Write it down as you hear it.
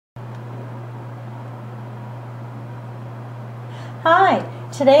Hi,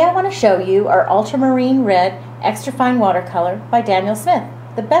 today I want to show you our Ultramarine Red Extra Fine Watercolor by Daniel Smith,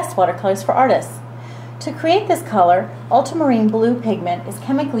 the best watercolors for artists. To create this color, ultramarine blue pigment is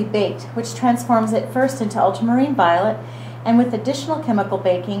chemically baked, which transforms it first into ultramarine violet, and with additional chemical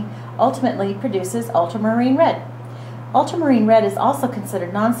baking, ultimately produces ultramarine red. Ultramarine red is also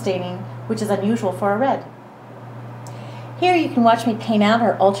considered non-staining, which is unusual for a red. Here you can watch me paint out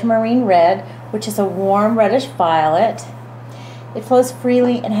our ultramarine red, which is a warm reddish violet. It flows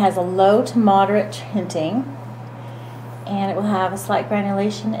freely and has a low to moderate tinting, and it will have a slight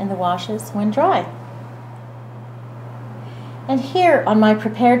granulation in the washes when dry. And here on my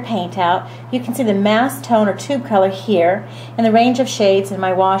prepared paint out, you can see the mass tone or tube color here and the range of shades in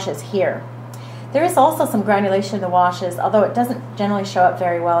my washes here. There is also some granulation in the washes, although it doesn't generally show up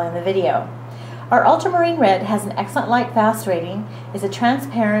very well in the video. Our ultramarine red has an excellent light fast rating, is a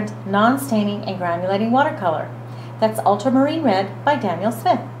transparent, non-staining and granulating watercolor. That's Ultramarine Red by Daniel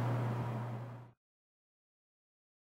Smith.